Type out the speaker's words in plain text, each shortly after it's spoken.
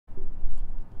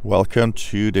Welcome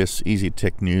to this Easy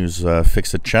Tech News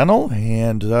Fix-It channel,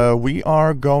 and we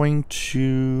are going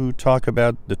to talk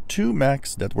about the two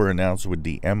Macs that were announced with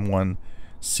the M1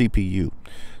 CPU.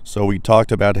 So we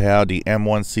talked about how the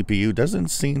M1 CPU doesn't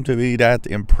seem to be that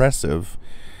impressive,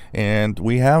 and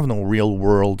we have no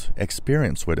real-world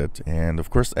experience with it. And of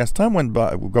course, as time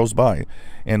goes by,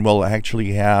 and we'll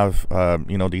actually have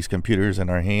these computers in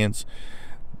our hands,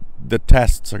 the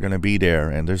tests are going to be there,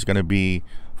 and there's going to be,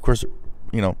 of course,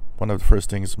 one of the first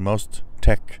things most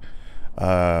tech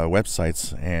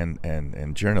websites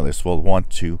and journalists will want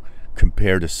to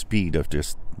compare the speed of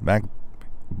this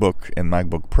MacBook and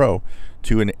MacBook Pro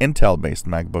to an Intel-based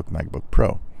MacBook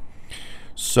Pro.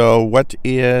 So what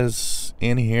is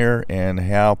in here and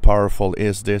how powerful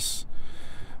is this?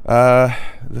 The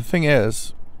thing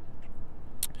is,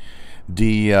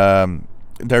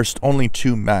 there's only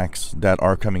two Macs that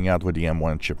are coming out with the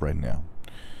M1 chip right now.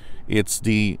 It's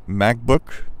the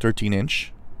MacBook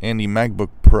 13-inch and the MacBook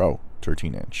Pro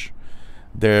 13-inch.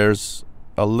 There's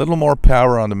a little more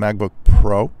power on the MacBook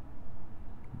Pro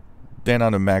than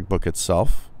on the MacBook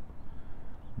itself,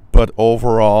 but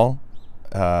overall,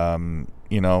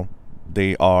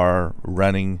 they are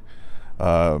running.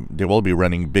 They will be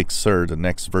running Big Sur, the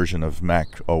next version of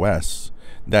Mac OS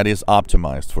that is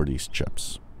optimized for these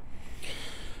chips.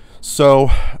 So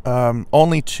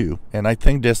only two, and I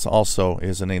think this also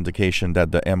is an indication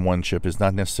that the M1 chip is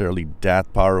not necessarily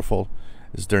that powerful,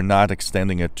 as they're not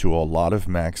extending it to a lot of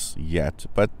Macs yet.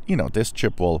 But this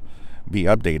chip will be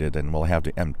updated, and we'll have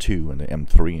the M2 and the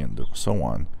M3 and so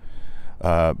on.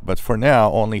 But for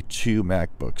now, only two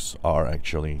MacBooks are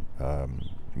actually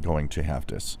going to have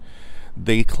this.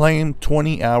 They claim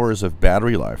 20 hours of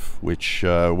battery life, which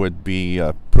would be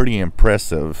pretty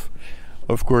impressive.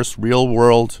 Of course,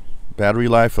 real-world battery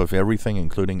life of everything,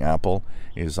 including Apple,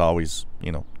 is always,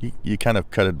 you kind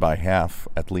of cut it by half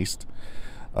at least.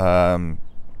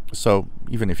 So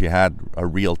even if you had a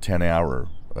real 10-hour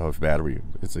of battery,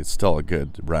 it's still a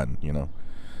good run,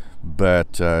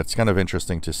 But it's kind of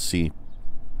interesting to see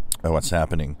what's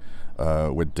happening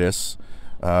with this.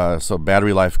 So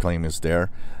battery life claim is there.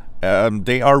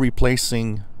 They are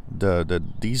replacing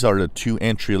these are the two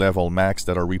entry-level Macs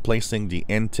that are replacing the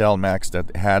Intel Macs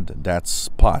that had that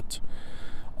spot.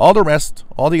 All the rest,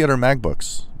 all the other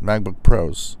MacBooks, MacBook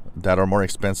Pros that are more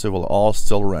expensive, will all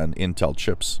still run Intel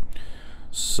chips.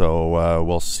 So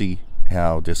we'll see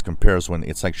how this compares when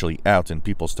it's actually out and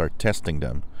people start testing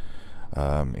them.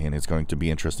 And it's going to be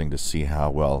interesting to see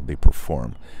how well they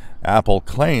perform. Apple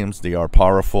claims they are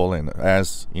powerful and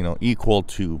equal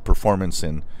to performance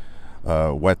in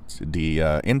what the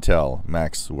Intel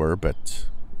Macs were, but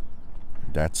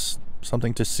that's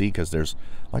something to see, because there's,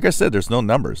 like I said, there's no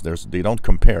numbers. They don't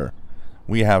compare.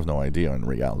 We have no idea in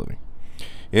reality.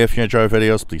 If you enjoy our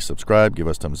videos, please subscribe, give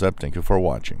us thumbs up. Thank you for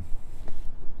watching.